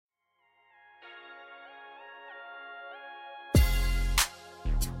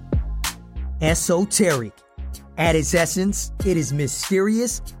esoteric. At its essence, it is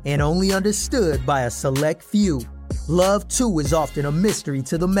mysterious and only understood by a select few. Love, too, is often a mystery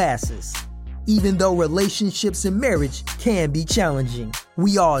to the masses. Even though relationships and marriage can be challenging,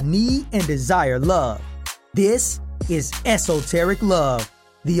 we all need and desire love. This is Esoteric Love,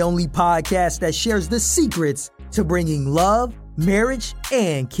 the only podcast that shares the secrets to bringing love, marriage,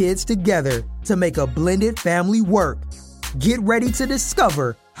 and kids together to make a blended family work. Get ready to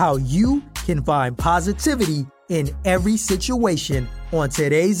discover how you can find positivity in every situation on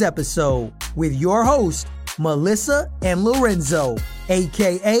today's episode with your host, Melissa and Lorenzo,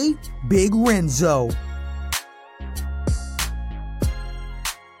 aka Big Renzo.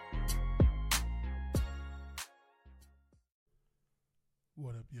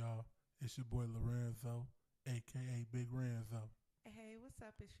 What up, y'all? It's your boy Lorenzo, aka Big Renzo. Hey, what's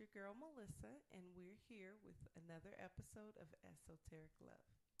up? It's your girl Melissa, and we're here with another episode of Esoteric Love.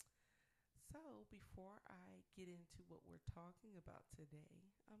 So, before I get into what we're talking about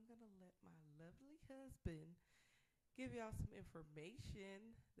today, I'm going to let my lovely husband give y'all some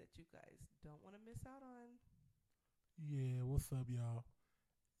information that you guys don't want to miss out on. Yeah, what's up, y'all?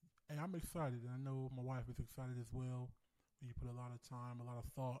 Hey, I'm excited. I know my wife is excited as well. You put a lot of time, a lot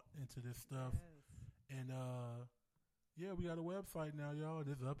of thought into this stuff. Yes. And, yeah, we got a website now, y'all. It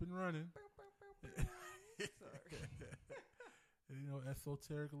is up and running. Sorry. You know,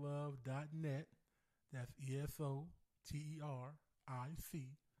 esotericlove.net. That's ESOTERIC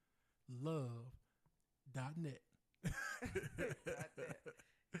love.net. Yes.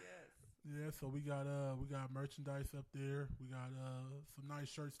 Yeah, so we got merchandise up there. We got some nice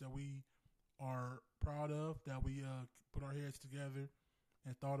shirts that we are proud of, that we put our heads together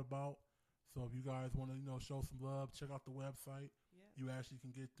and thought about. So if you guys want to, show some love, check out the website. Yeah. You actually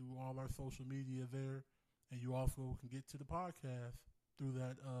can get through all our social media there, and you also can get to the podcast through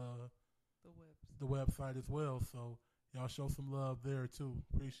that the website as well. So y'all show some love there too.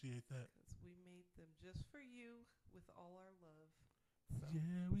 Appreciate that. Because we made them just for you with all our love. So.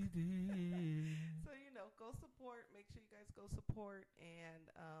 Yeah, we did. So, go support. Make sure you guys go support and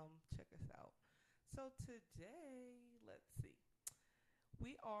check us out. So today, let's see.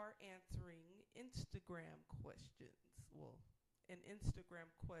 We are answering Instagram questions. Well, an Instagram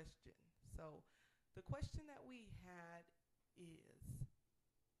question. So the question that we had is,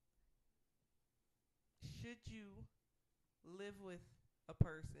 should you live with a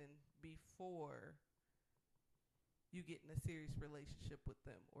person before you get in a serious relationship with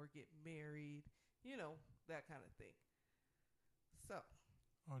them or get married, that kind of thing. So.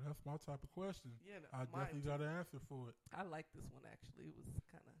 Oh, that's my type of question. I definitely got an answer for it. I like this one, actually. It was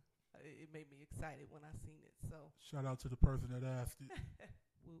kind of, it made me excited when I seen it. So shout out to the person that asked it.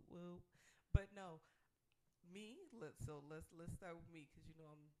 Woo. But no, me, let's start with me, because he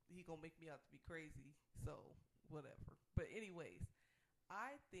gonna make me out to be crazy. So whatever. But anyways,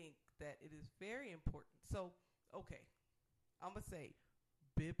 I think that it is very important. So, okay, I'm going to say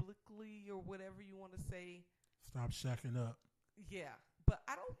biblically or whatever you want to say. Stop shacking up. Yeah, but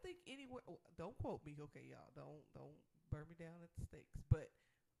I don't think anywhere. Don't quote me, okay, y'all. Don't burn me down at the stakes. But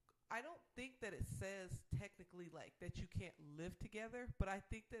I don't think that it says technically like that you can't live together. But I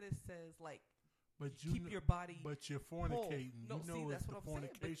think that it says like, but keep your body. But you're fornicating. No, it's that's what the I'm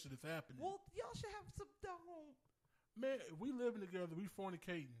fornication that's happening. Well, y'all should have some doggone. Man, we living together. We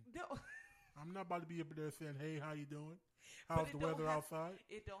fornicating. No. I'm not about to be up there saying, "Hey, how you doing? How's the weather outside?"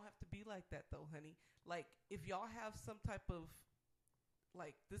 It don't have to be like that, though, honey. Like, if y'all have some type of,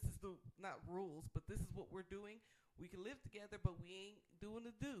 like, this is not rules, but this is what we're doing. We can live together, but we ain't doing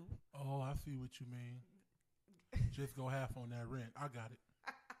the do. Oh, I see what you mean. Just go half on that rent. I got it.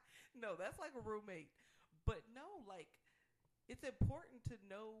 No, that's like a roommate. But no, like, it's important to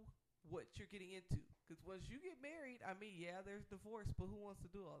know what you're getting into. Because once you get married, I mean, yeah, there's divorce, but who wants to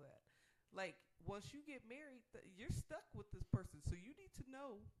do all that? Like, once you get married, you're stuck with this person. So you need to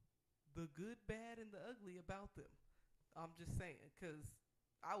know the good, bad, and the ugly about them. I'm just saying, because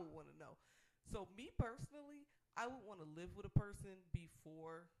I would want to know. So me personally, I would want to live with a person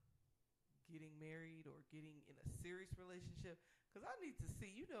before getting married or getting in a serious relationship. Because I need to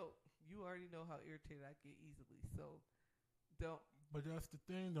see, you already know how irritated I get easily. So don't. But that's the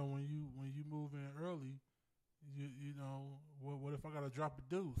thing, though. When you move in early, what if I gotta drop a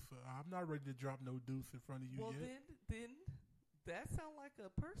deuce? I'm not ready to drop no deuce in front of you yet. Well, then that sounds like a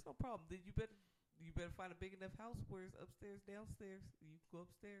personal problem. Then you better find a big enough house where it's upstairs, downstairs. You go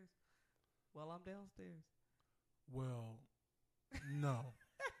upstairs while I'm downstairs. Well, no.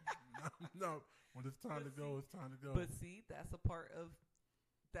 No. When it's time to go, it's time to go. But see, that's a part of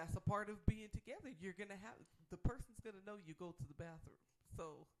being together. You're gonna have the person's gonna know you go to the bathroom.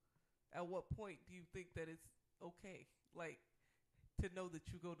 So At what point do you think that it's okay, like, to know that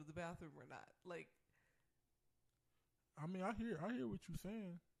you go to the bathroom or not? Like, I mean, I hear what you're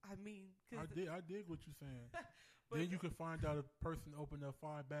saying. I mean, I dig what you're saying. but Then you can find out a person opened up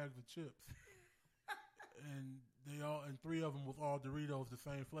 5 bags of chips, and and 3 of them was all Doritos, the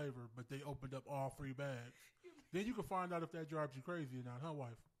same flavor, but they opened up all 3 bags. Then you can find out if that drives you crazy or not, huh,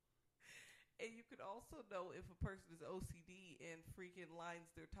 wife? And you could also know if a person is OCD and freaking lines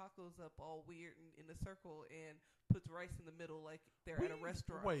their tacos up all weird and in a circle and puts rice in the middle like they're at a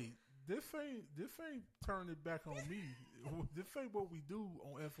restaurant. Wait, this ain't turning it back on me. This ain't what we do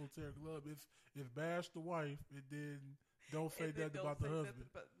on Esoteric Love. It's bash the wife and then don't say that about the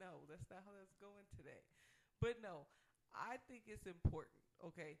husband. But no, that's not how that's going today. But no, I think it's important,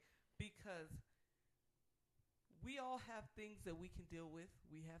 okay, because we all have things that we can deal with.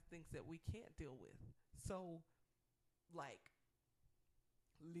 We have things that we can't deal with. So, like,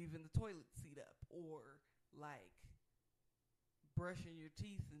 leaving the toilet seat up, or like brushing your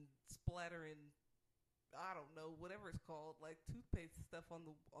teeth and splattering, I don't know, whatever it's called, like toothpaste stuff on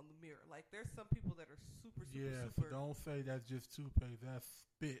the mirror. Like, there's some people that are super. So don't say that's just toothpaste. That's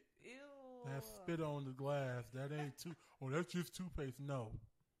spit. Ew. That's spit on the glass. That ain't that's just toothpaste. No,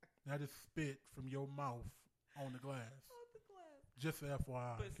 that is spit from your mouth on the glass. On the glass. Just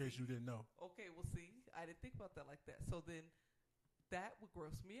FYI, in case you didn't know. Okay, well, see, I didn't think about that like that. So then that would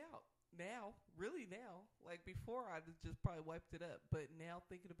gross me out. Now, like before, I'd just probably wiped it up. But now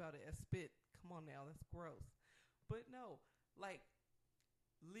thinking about it as spit, come on now, that's gross. But no, like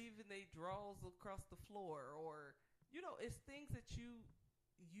leaving they drawers across the floor, or, it's things that you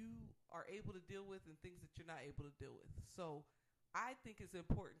are able to deal with and things that you're not able to deal with. So I think it's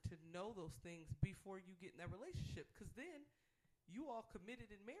important to know those things before you get in that relationship, because then you all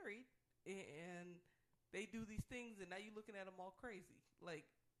committed and married, and they do these things, and now you're looking at them all crazy. Like,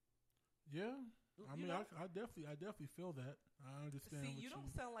 yeah, I mean, I definitely feel that. I understand. See, you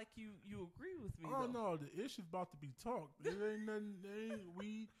don't sound like you agree with me. Oh though. no, the issue's about to be talked. It ain't nothing.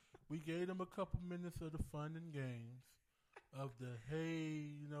 We gave them a couple minutes of the fun and games, of the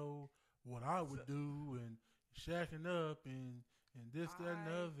what I would do and shacking up and this, that, and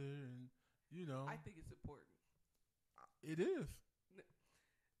the other, and I think it's important. It is.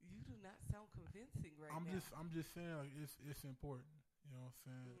 You do not sound convincing now. I'm just saying, like, it's important. You know what I'm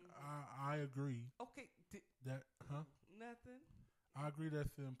saying? Mm-hmm. I agree. Okay. Nothing. I agree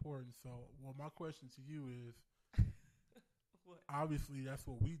that's important. So, my question to you is, what? Obviously, that's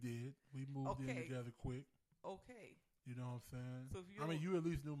what we did. We moved in together quick. Okay. You know what I'm saying? So if you at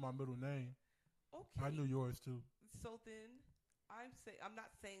least knew my middle name. Okay. I knew yours too. So then, I'm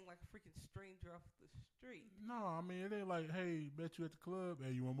not saying like a freaking stranger off the street. No, I mean, it ain't like, hey, met you at the club.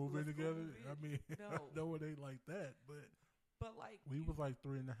 Hey, you want to move in together? I mean, no, it ain't like that. But like we was like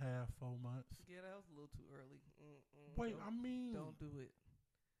 3.5, 4 months. Yeah, that was a little too early. Wait, don't do it.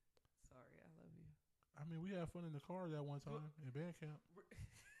 Sorry, I love you. I mean, we had fun in the car that one time in band camp.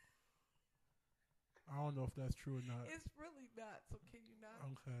 I don't know if that's true or not. It's really not. So can you not?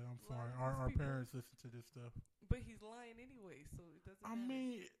 Okay, I'm sorry. Our parents listen to this stuff. But he's lying anyway, so it doesn't matter. I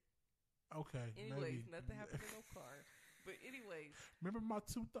mean, okay. Anyways, nothing happened in no car. But anyways. Remember my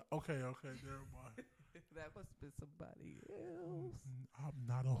Okay, never mind. That must have been somebody else. I'm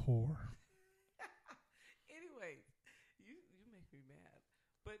not a whore. Anyways, you make me mad.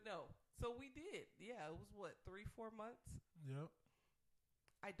 But no. So we did. Yeah, it was what, 3-4 months? Yep.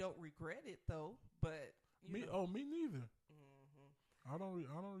 I don't regret it though, but me neither. Mm-hmm. I don't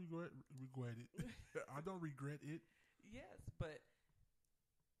regret it. I don't regret it. Yes, but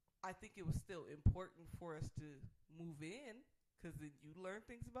I think it was still important for us to move in, because then you learn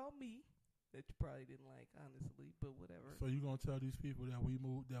things about me that you probably didn't like, honestly. But whatever. So you gonna tell these people that we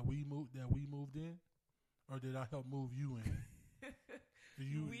moved in, or did I help move you in?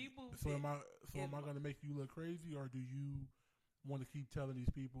 We moved in. Am I gonna make you look crazy, or do you want to keep telling these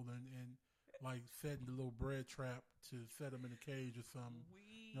people and like setting the little bread trap to set them in a cage or something?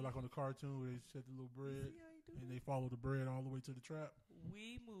 Like on the cartoon where they set the little bread and they follow the bread all the way to the trap.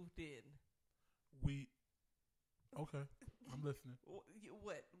 We moved in. Okay, I'm listening.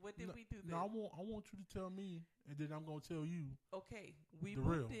 What did we do then? No, I want you to tell me, and then I'm gonna tell you. Okay, we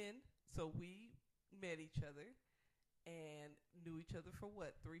moved in, so we met each other and knew each other for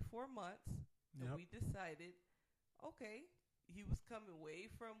 3-4 months. And we decided, okay. He was coming way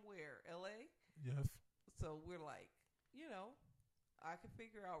from where? LA? Yes. So we're like, I can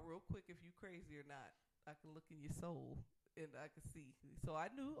figure out real quick if you crazy or not. I can look in your soul and I can see. So I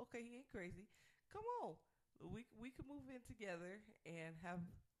knew, okay, he ain't crazy. Come on. We could move in together and have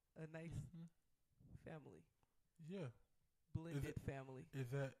a nice family. Yeah. blended family. Is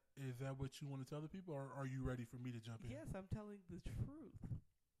that what you want to tell the people, or are you ready for me to jump in? Yes, I'm telling the truth.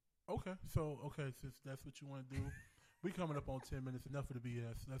 Okay, since that's what you want to do, we coming up on 10 minutes. Enough of the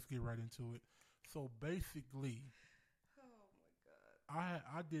BS. Let's get right into it. So basically, Oh my God.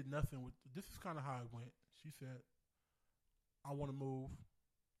 I did nothing with. This is kind of how it went. She said, "I want to move.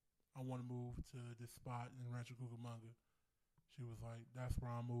 I want to move to this spot in Rancho Cucamonga." She was like, "That's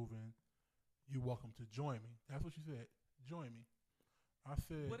where I'm moving. You're welcome to join me." That's what she said. Join me. I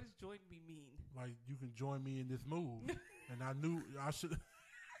said, What does join me mean? like, you can join me in this move. And I knew I should.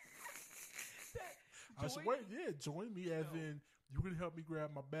 I said, wait, yeah, join me as in you can help me grab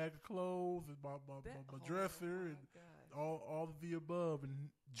my bag of clothes and my dresser and God. all of the above and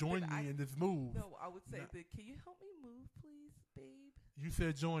join But me in this move. No, I would say Now- that. Can you help me move, please, babe? You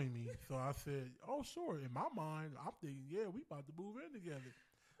said join me. So I said, oh, sure. In my mind, I'm thinking, yeah, we about to move in together.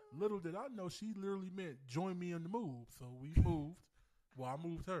 Little did I know she literally meant join me in the move. So we moved. Well, I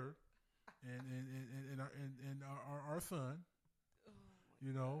moved her and our son. Oh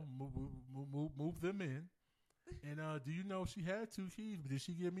You know, move them in. And do you know she had 2 keys, but did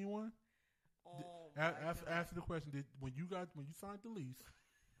she give me one? Oh my God. Answer the question. When you signed the lease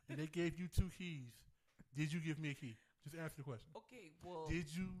and they gave you 2 keys, did you give me a key? Just answer the question. Okay, well, Did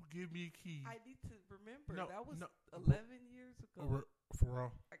you give me a key? I need to remember. No, That was no. 11 years ago. For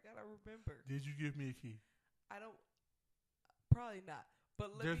real? I gotta remember. Did you give me a key? I don't. Probably not.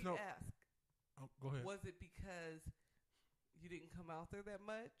 But let There's me no- ask. Oh, go ahead. Was it because you didn't come out there that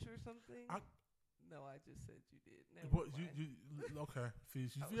much or something? No, I just said you did. Never What, mind. okay. See,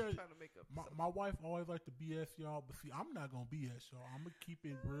 I was yeah, trying to make up. my wife always like to BS y'all, but see, I'm not gonna BS y'all. I'm gonna keep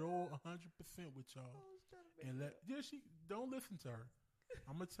it real 100% with y'all. I was trying to make And she don't listen to her.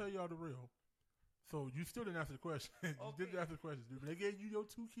 I'm gonna tell y'all the real. So you still didn't answer the question. You didn't Okay. answer the question. They gave you your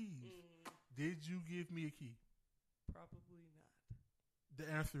 2 keys. Did you give me a key? Probably not.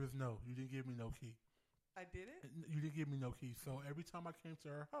 The answer is no. You didn't give me no key. I didn't. You didn't give me no key. So every time I came to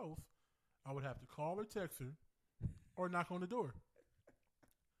her house, I would have to call or text her or knock on the door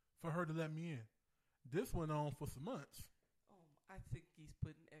for her to let me in. This went on for some months. I think he's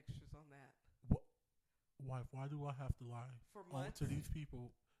putting extras on that. Wife, why do I have to lie For months? to these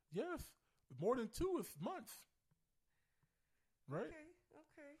people? Yes, more than 2 is months, right?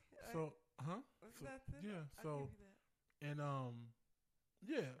 Okay. So, That's so, nothing. yeah. I'll So, give you that. and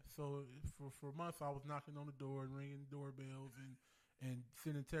yeah. So for months, I was knocking on the door and ringing doorbells and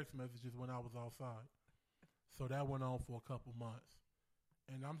sending text messages when I was outside. So that went on for a couple months,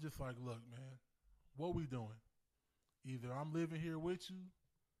 and I'm just like, look, man, what we doing? Either I'm living here with you,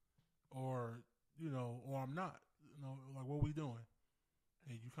 or I'm not. Like, what we doing?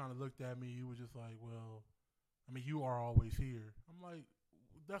 And you kind of looked at me. You were just like, well, I mean, you are always here. I'm like,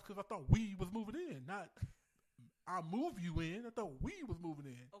 that's because I thought we was moving in, not I move you in. I thought we was moving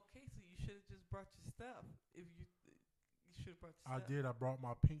in. Okay, so you should have just brought your stuff. If you should have brought your I stuff. did. I brought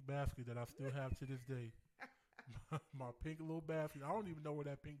my pink basket that I still have to this day. My pink little basket. I don't even know where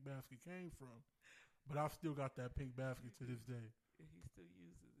that pink basket came from, but I still got that pink basket to this day. He still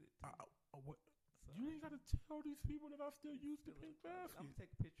uses it. What? So You ain't got to tell these people that I still use the pink I'm basket. gonna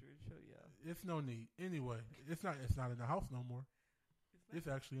take a picture and show y'all. It's no need. Anyway, it's not in the house no more. It's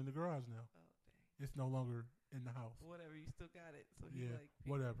actually in the garage now. Oh dang. It's no longer in the house. Whatever, you still got it. So he Yeah, like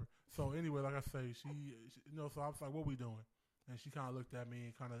whatever. So anyway, like I say, she so I was like, what we doing? And she kind of looked at me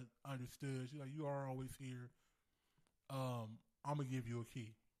and kind of understood. She's like, you are always here. I'm going to give you a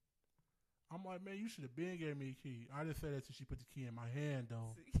key. I'm like, man, you should have been gave me a key. I didn't say that till she put the key in my hand,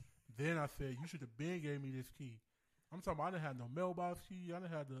 though. See? Then I said, you should have been gave me this key. I'm talking about I didn't have no mailbox key. I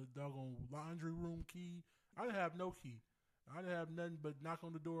didn't have the doggone laundry room key. I didn't have no key. I didn't have nothing but knock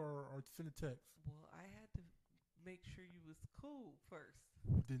on the door or send a text. Well, I had to make sure you was cool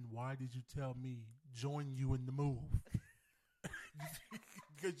first. Then why did you tell me join you in the move?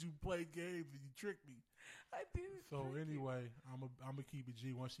 Because you played games and you tricked me. I did. So anyway, I'm a keep it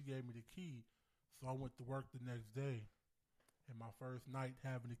G. Once she gave me the key, so I went to work the next day, and my first night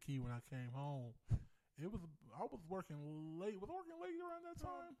having the key when I came home, I was working late. Was I working late around that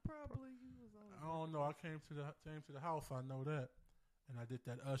time? Probably you was on. I don't know. I came to the house. I know that, and I did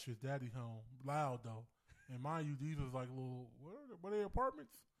that Usher's Daddy Home loud though. And mind you, these was like little were they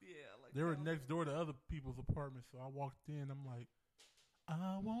apartments? Yeah, like They were down next door to other people's apartments. So I walked in. I'm like,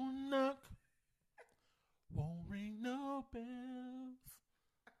 I won't knock, won't ring no bells.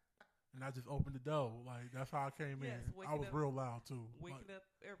 And I just opened the door. Like, that's how I came Yes, in. I waking was up- real loud, too. waking Like, up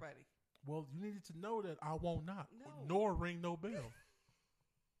everybody. well, you needed to know that I won't knock, No. nor ring no bell.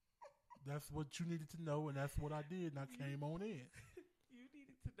 That's what you needed to know, and that's what I did, and I came on in. You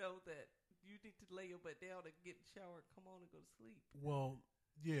needed to know that you need to lay your butt down and get in the shower and come on and go to sleep. Well,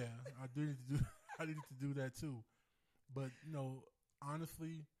 yeah, I do need to do. I needed to do that too. But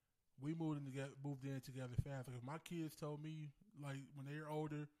honestly, we moved in together fast. Like if my kids told me, like when they're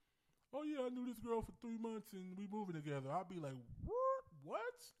older, oh yeah, I knew this girl for 3 months and we moving together, I'd be like,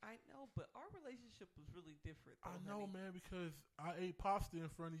 what? I know, but our relationship was really different. Though, I know, honey. man, because I ate pasta in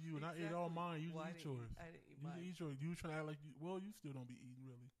front of you and I ate all mine. You didn't eat yours. I didn't eat You mine. didn't eat yours. You were trying to act like you still don't be eating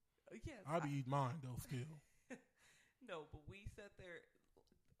really. Yes, I be eating mine though still. No, but we sat there.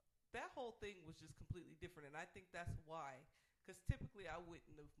 That whole thing was just completely different, and I think that's why. Because typically I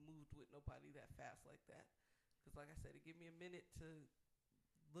wouldn't have moved with nobody that fast like that. Because like I said, it gave me a minute to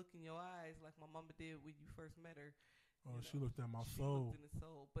look in your eyes like my mama did when you first met her. Oh, she looked at my soul. She looked in the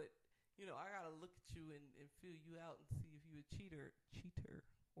soul. But, I got to look at you and feel you out and see if you a cheater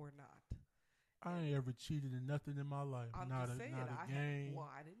or not. I ain't ever cheated in nothing in my life. I'm not just a, saying. not a game. Well,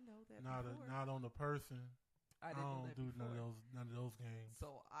 I didn't know that not before. not on the person. I didn't know don't that do before. none of those games.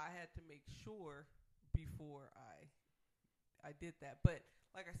 So I had to make sure before I did that. But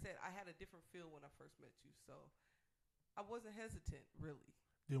like I said, I had a different feel when I first met you. So I wasn't hesitant, really.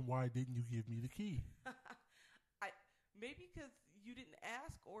 Then why didn't you give me the key? Maybe because you didn't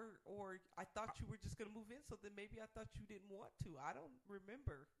ask, or I thought you were just gonna move in. So then maybe I thought you didn't want to. I don't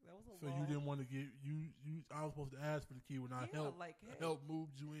remember. That was So you didn't want to get you. I was supposed to ask for the key when I helped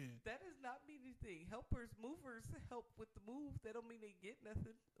moved you in. That does not mean anything. Movers help with the move. They don't mean they get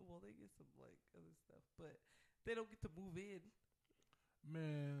nothing. Well, they get some like other stuff, but they don't get to move in.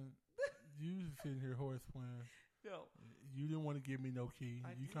 Man, you sitting here horse playing. No. You didn't want to give me no key.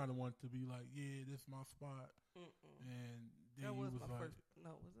 You did. kind of wanted to be like, yeah, this is my spot. Mm-mm. And then that you was was my like, first.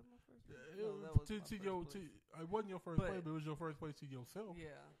 No, was it my first? it That was my first place. wasn't your first place, but it was your first place to yourself.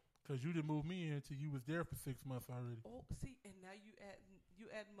 Yeah. Because you didn't move me in until you was there for 6 months already. Oh, see, and now you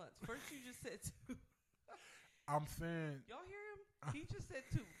add months. First you just said 2. I'm saying. Y'all hear him? He just said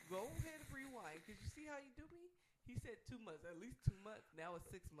 2. Go ahead and rewind. Because you see how you do me? He said 2 months. At least 2 months. Now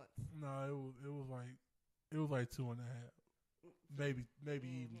it's 6 months. No, it was like 2.5. Maybe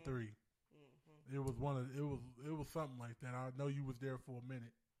even 3. Mm-hmm. It was it was something like that. I know you was there for a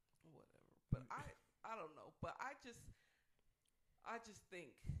minute. Whatever. But I don't know. But I just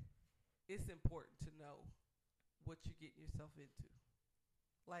think it's important to know what you're getting yourself into.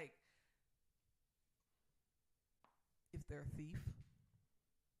 Like, if they're a thief,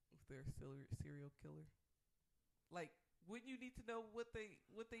 if they're a serial killer, like, wouldn't you need to know what they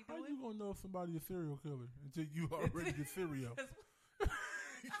doing? How you gonna know if somebody's a serial killer until you already get serial?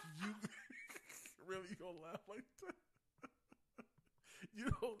 You really gonna laugh like that?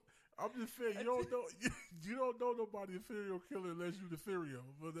 You don't. I'm just saying you don't know. You don't know nobody a serial killer unless you the serial.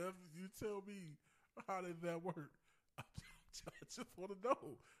 But if you tell me how does that work? I just want to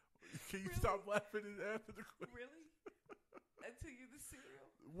know. Can you stop laughing and answer the question? Really? Until you the serial?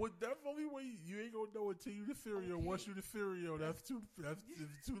 Well, that's the only way you ain't gonna know until you the serial. Okay. Once you the serial, it's too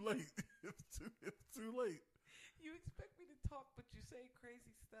late. It's too late. You expect me to talk, but you say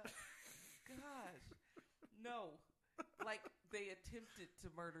crazy stuff. Gosh, no. Like they attempted to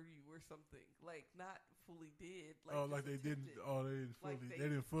murder you or something. Like not fully did. Like they didn't. Oh, they didn't fully. They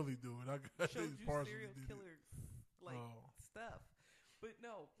didn't fully do it. I showed you serial killer stuff, but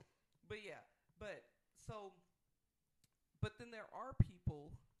no. But yeah. But so. But then there are people,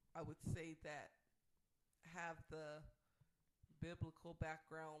 I would say, that have the biblical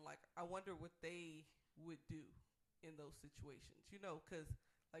background. Like, I wonder what they would do in those situations. Because,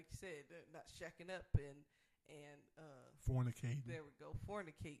 like you said, they're not shacking up and fornicating. There we go,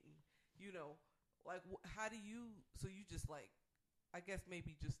 fornicating. Like, how do you? So you just like, I guess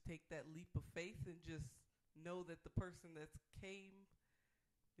maybe just take that leap of faith and just know that the person that's came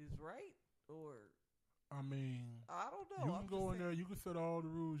is right, or. I mean, I don't know. You can go in there. You can set all the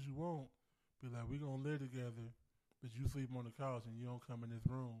rules you want. Be like, we're going to live together, but you sleep on the couch and you don't come in this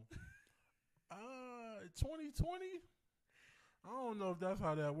room. 2020? I don't know if that's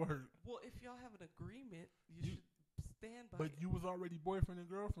how that works. Well, if y'all have an agreement, you should stand by But it. you was already boyfriend and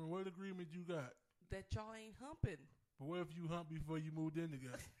girlfriend. What agreement you got? That y'all ain't humping. But what if you humped before you moved in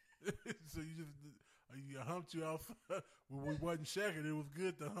together? So you just... You humped you outside. When we wasn't shacking, it was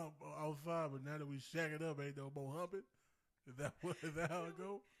good to hump outside, but now that we shacking up, ain't no more humping? Is that how it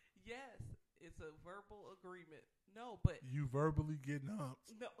go? Yes, it's a verbal agreement. No, but... You verbally getting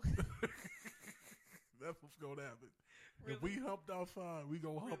humped. No. That's what's going to happen. Really? If we humped outside, we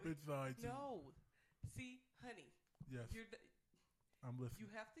going to hump inside too. No. See, honey. Yes. I'm listening. You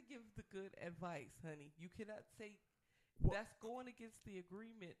have to give the good advice, honey. You cannot say that's going against the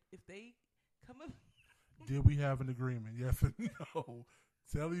agreement. If they come up... Did we have an agreement? Yes or no?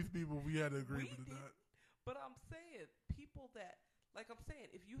 Tell these people we had an agreement or did. not. But I'm saying people that, like I'm saying,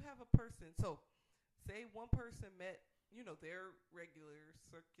 if you have a person, so say one person met, their regular,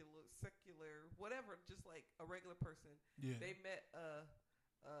 secular, whatever, just like a regular person. Yeah. They met a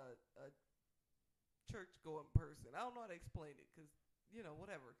church going person. I don't know how to explain it because,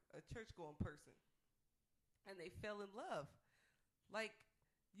 whatever, a church going person. And they fell in love. Like,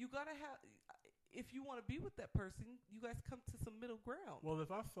 you got to have, if you want to be with that person, you guys come to some middle ground. Well,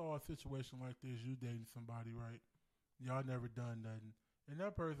 if I saw a situation like this, you dating somebody, right? Y'all never done nothing. And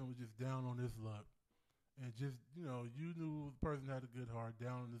that person was just down on his luck. And just, you knew the person had a good heart,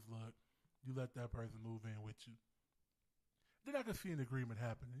 down on his luck. You let that person move in with you. Then I could see an agreement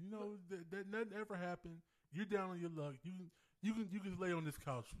happening. That nothing ever happened. You're down on your luck. You can lay on this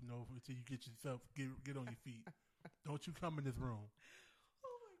couch, until you get yourself get on your feet. Don't you come in this room.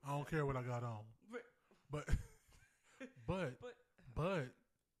 Oh I don't care what I got on. But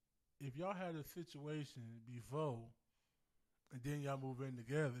if y'all had a situation before, and then y'all move in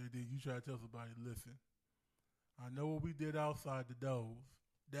together, then you try to tell somebody, listen, I know what we did outside the doors.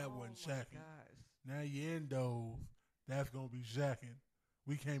 That wasn't shacking. Gosh. Now you're in doors. That's going to be shacking.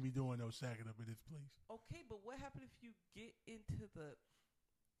 We can't be doing no shacking up at this place. Okay, but what happened if you get into the...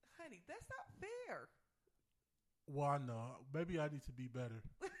 Honey, that's not fair. Well, I know. Maybe I need to be better.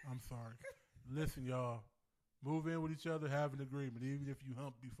 I'm sorry. Listen, y'all. Move in with each other, have an agreement, even if you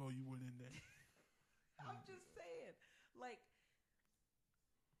hump before you went in there. I'm just saying.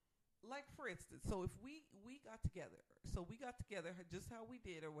 Like for instance, so if we got together, just how we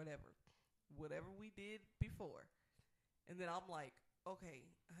did or whatever we did before, and then I'm like, okay,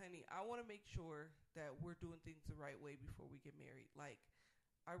 honey, I want to make sure that we're doing things the right way before we get married. Like,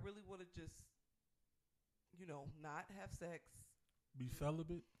 I really want to just, not have sex. Be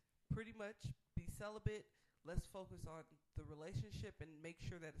celibate? Pretty much be celibate. Let's focus on the relationship and make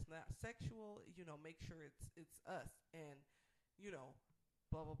sure that it's not sexual. Make sure it's us and,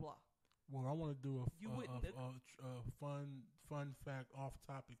 blah, blah, blah. Well, I want to do a fun fact off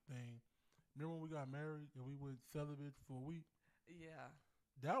topic thing. Remember when we got married and we went celibate for a week? Yeah.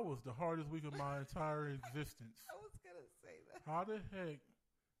 That was the hardest week of my entire existence. I was going to say that. How the heck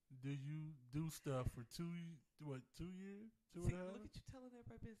do you do stuff for 2 years? 2 years? Two and a half? Look at you telling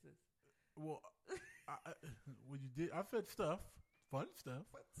everybody business. Well, you did. I said stuff, fun stuff.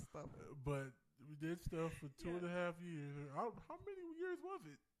 But we did stuff for 2.5 years. How many years was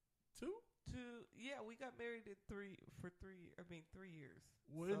it? 2? Yeah, we got married in 3 years.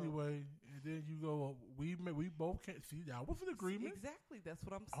 Well, so. Anyway, and then you go. We both can't see. That was an agreement. Exactly. That's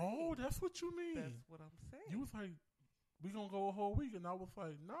what I'm saying. Oh, that's what you mean. That's what I'm saying. You was like, we gonna go a whole week, and I was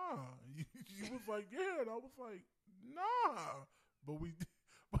like, nah. You was like, yeah, and I was like, nah. But we did.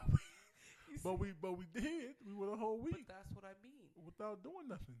 We went a whole week. But that's what I mean. Without doing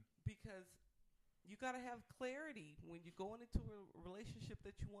nothing. Because you got to have clarity when you're going into a relationship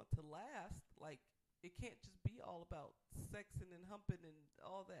that you want to last. Like, it can't just be all about sexing and humping and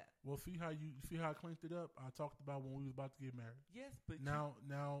all that. Well, see how I cleaned it up? I talked about when we was about to get married. Yes, but now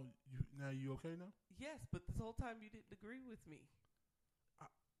you okay now? Yes, but this whole time you didn't agree with me.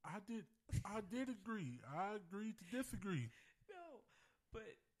 I did agree. I agreed to disagree. No,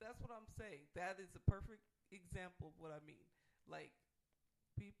 but that's what I'm saying. That is a perfect example of what I mean. Like,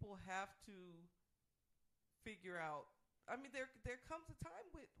 people have to figure out. I mean, there comes a time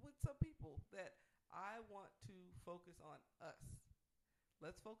with some people that I want to focus on us.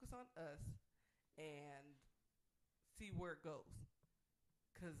 Let's focus on us and see where it goes.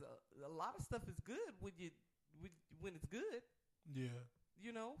 Because a lot of stuff is good when it's good. Yeah.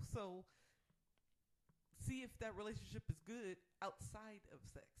 So see if that relationship is good outside of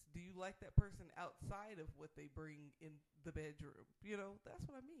sex. Do you like that person outside of what they bring in the bedroom? That's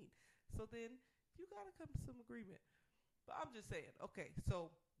what I mean. So then you got to come to some agreement. But I'm just saying, okay,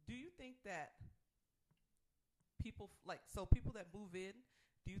 so do you think that people that move in,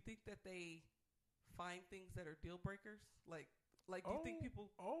 do you think that they find things that are deal breakers? Like do you think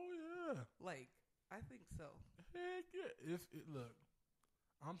people... Oh, yeah. Like, I think so. Heck yeah. Look,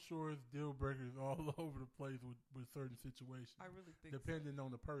 I'm sure it's deal breakers all over the place with certain situations. I really think depending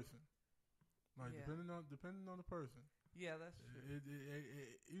on the person. Like, yeah. depending on the person. Yeah, that's true.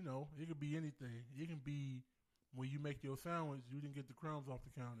 It could be anything. It can be when you make your sandwich, you didn't get the crumbs off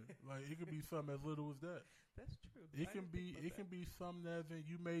the counter. Like, it could be something as little as that. That's true. It can be something as in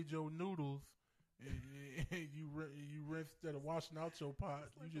you made your noodles and you rinsed instead of washing out your pot.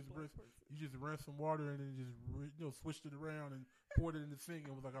 Like you just rinsed some water in it and just switched it around and poured it in the sink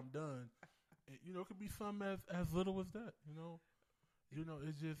and was like, I'm done. And, it could be something as little as that.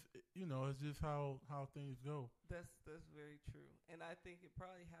 It's just how things go. That's very true, and I think it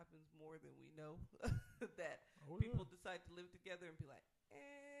probably happens more than we know. That Oh, people decide to live together and be like,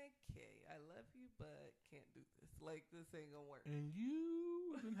 "Okay, I love you, but can't do this. Like this ain't gonna work." And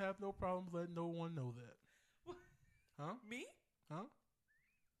you didn't have no problems letting no one know that. Huh? Me? Huh?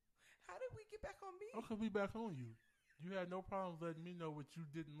 How did we get back on me? Okay, we back on you. You had no problems letting me know what you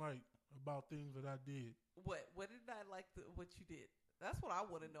didn't like about things that I did. What? What did I like? What you did? That's what I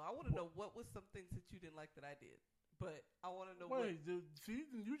want to know. I want to know what was some things that you didn't like that I did. But I want to know. Wait, see,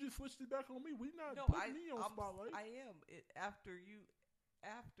 you just switched it back on me. We not No, putting me on spotlight. I am. After.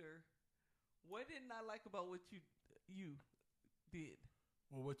 What didn't I like about what you did?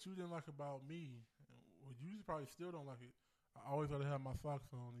 Well, what you didn't like about me, well, you probably still don't like it. I always gotta have my socks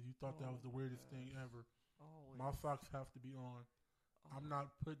on, and you thought that was the weirdest thing ever. Always. My socks have to be on. I'm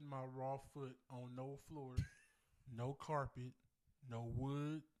not putting my raw foot on no floor, no carpet, no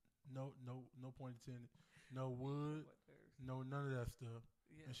wood, no point intended, no wood, no none of that stuff.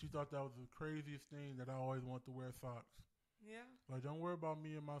 Yes. And she thought that was the craziest thing that I always wanted to wear socks. Yeah. Like, don't worry about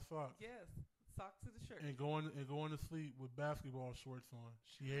me and my socks. Yes. Socks to the shirt. And going to sleep with basketball shorts on.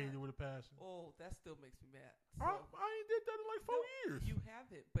 She hated it with a passion. Oh, that still makes me mad. So, I ain't did that in like 4 years. You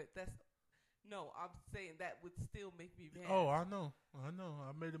haven't, but I'm saying that would still make me mad. Oh, I know.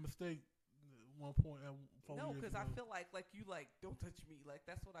 I made a mistake at one point at 4 years ago. No, because I feel like you don't touch me. Like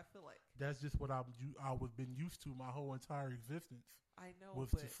that's what I feel like. That's just what I was been used to my whole entire existence. I know.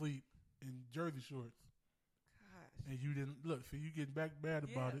 Was to sleep in jersey shorts. Gosh. And you didn't look. So you getting back mad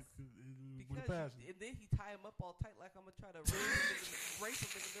about it with a passion. And then he tie him up all tight like I'm gonna try to rape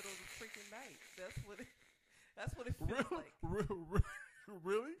him in the middle of the freaking night. That's what it feels like.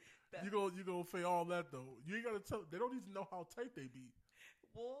 Really? You gonna say all that though? You ain't gotta tell. They don't even know how tight they be.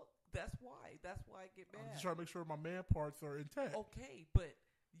 Well, that's why. That's why I get mad. I'm just trying to make sure my man parts are intact. Okay, but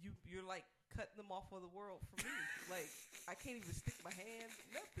you're like cutting them off of the world for me. Like I can't even stick my hand.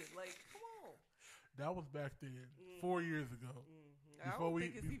 Nothing. Like come on. That was back then, 4 years ago. Mm-hmm. I don't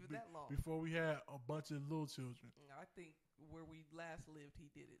think it's even that long. Before we had a bunch of little children. I think where we last lived, he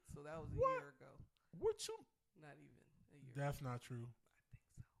did it. So that was a What? year ago. What you? Not even a year. That's not true.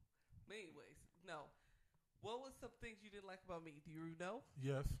 I think so. But anyways, no. What was some things you didn't like about me? Do you know?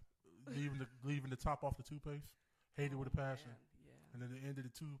 Yes, leaving the top off the toothpaste. Hated with a passion. Man, yeah. And then the end of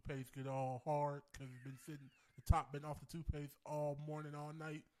the toothpaste get all hard because it's been sitting. The top been off the toothpaste all morning, all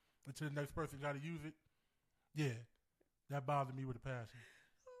night until the next person got to use it. Yeah, that bothered me with a passion.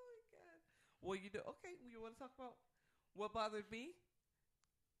 Oh my god. Well, okay. You want to talk about what bothered me?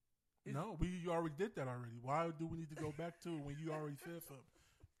 No, you already did that already. Why do we need to go back to it when you already said something?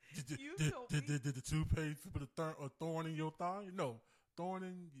 Did the toothpaste put a thorn in your thigh? No, thorn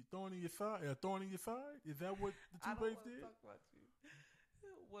in your side. A thorn in your side? Is that what the toothpaste did? Talk about you.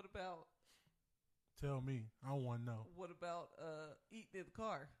 What about? Tell me. I want to know. What about eating in the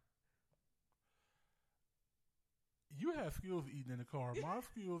car? You have skills of eating in the car. My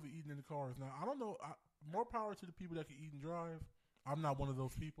skills of eating in the car is not. I don't know. More power to the people that can eat and drive. I'm not one of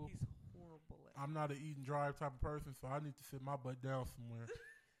those people. He's horrible at I'm not an eat and drive type of person, so I need to sit my butt down somewhere.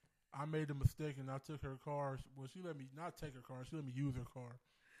 I made a mistake and I took her car. Well, she let me not take her car. She let me use her car.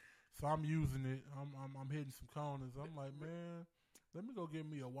 So I'm using it. I'm hitting some corners. I'm like, man, let me go get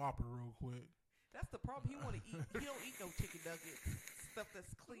me a Whopper real quick. That's the problem. He want to eat. He don't eat no chicken nuggets. Stuff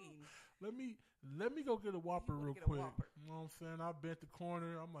that's clean. Let me go get a Whopper real quick. Whopper. You know what I'm saying? I bent the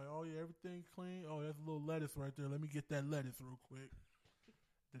corner. I'm like, oh yeah, everything's clean. Oh, that's a little lettuce right there. Let me get that lettuce real quick.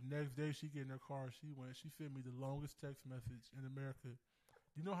 The next day, she get in her car. She sent me the longest text message in America.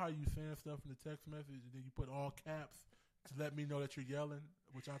 You know how you send stuff in the text message and then you put all caps to let me know that you're yelling,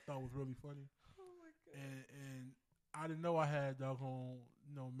 which I thought was really funny. Oh my god! And I didn't know I had doggone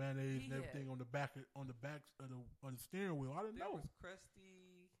mayonnaise and everything on the back of the steering wheel. I didn't know. There was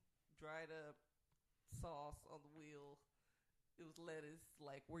crusty, dried up sauce on the wheel. It was lettuce,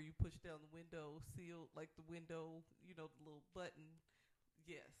 like where you push down the window seal, like the window, the little button.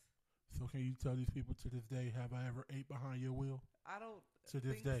 Yes. So can you tell these people to this day, have I ever ate behind your wheel? I don't to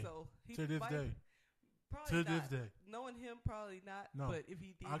this think day. so. To this day. Probably to not. this day. Knowing him, probably not. No. But if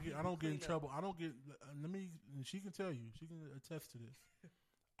he did, I don't get in trouble. I don't get. She can tell you. She can attest to this.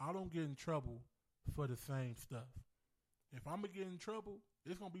 I don't get in trouble for the same stuff. If I'm gonna get in trouble,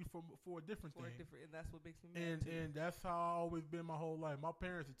 it's gonna be for a different thing. And that's what makes me mad too. And that's how I always been my whole life. My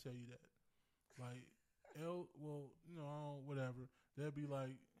parents would tell you that. Like, whatever. They'll be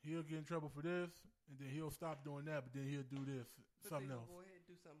like, he'll get in trouble for this, and then he'll stop doing that, but then he'll do this, something else. Go ahead and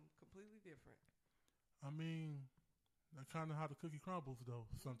do something completely different. I mean, that's kind of how the cookie crumbles, though.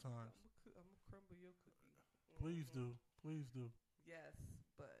 Sometimes. I'm gonna crumble your cookie. Please do. Please do. Yes,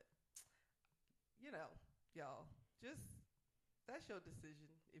 but y'all, just that's your decision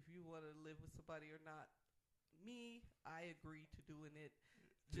if you want to live with somebody or not. Me, I agree to doing it.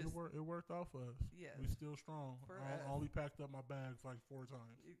 It worked out for us. Yes. We still strong. I only packed up my bags like 4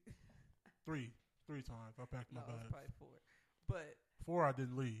 times. Three times I packed my bags. Probably 4. But 4 I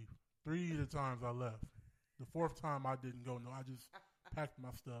didn't leave. 3 of the times I left. The 4th time I didn't go. No, I just packed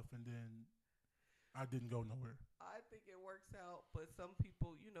my stuff and then I didn't go nowhere. I think it works out, but some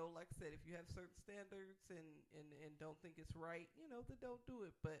people, like I said, if you have certain standards and don't think it's right, then don't do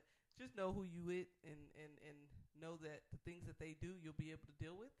it. But just know who you with and know that the things that they do, you'll be able to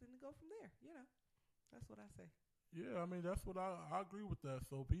deal with and go from there. That's what I say. Yeah, I mean, that's what I agree with that.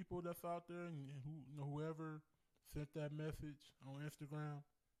 So people that's out there and whoever sent that message on Instagram,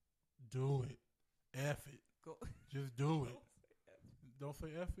 do it. F it. Go. Just do it. Don't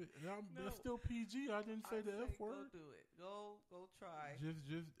say F it. That's still PG. I didn't say the F word. Go do it. Go try.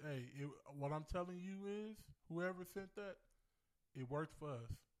 Hey, what I'm telling you is, whoever sent that, it worked for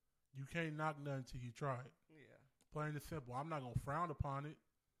us. You can't knock nothing till you try it. Yeah. Plain and simple. I'm not going to frown upon it.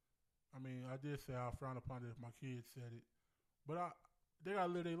 I mean, I did say I'll frown upon it if my kids said it. But they got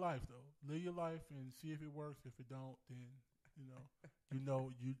to live their life, though. Live your life and see if it works. If it don't, then, you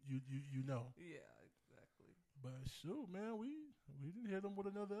know. Yeah, exactly. But shoot, man, we didn't hit them with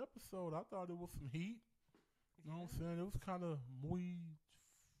another episode. I thought it was some heat. You know what I'm saying? It was kind of muy.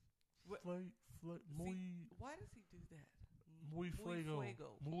 Why does he do that? Muy fuego.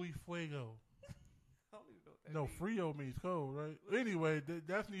 Muy fuego. I don't even know what that No, means. frio means cold, right? Anyway,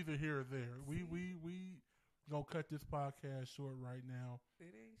 that's neither here or there. We gonna cut this podcast short right now.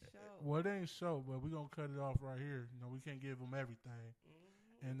 It ain't show. Well, it ain't show, but we gonna cut it off right here. We can't give them everything.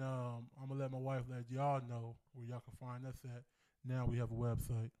 Mm-hmm. And I'm gonna let my wife let y'all know where y'all can find us at. Now we have a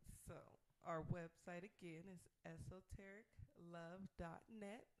website. So our website again is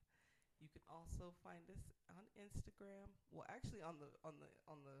esotericlove.net. You can also find us on Instagram. Well, actually, on the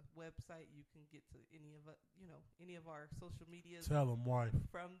website, you can get to any of our social medias. Tell them, wife,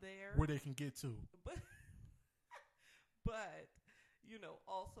 from there where they can get to. But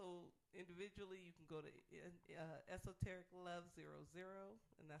also individually, you can go to Esoteric Love 00,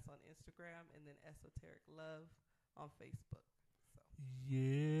 and that's on Instagram, and then Esoteric Love on Facebook. So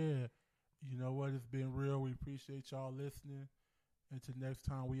yeah, you know what? It's been real. We appreciate y'all listening. Until next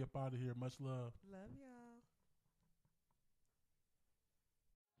time, we up out of here. Much love. Love y'all.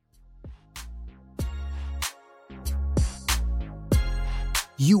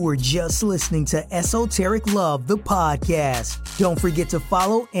 You were just listening to Esoteric Love, the podcast. Don't forget to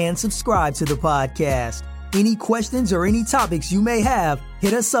follow and subscribe to the podcast. Any questions or any topics you may have,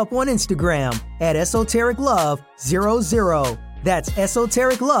 hit us up on Instagram at Esoteric Love 00. That's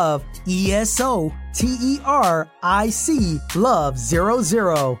Esoteric Love, ESOTERIC Love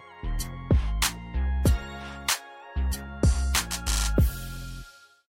 00.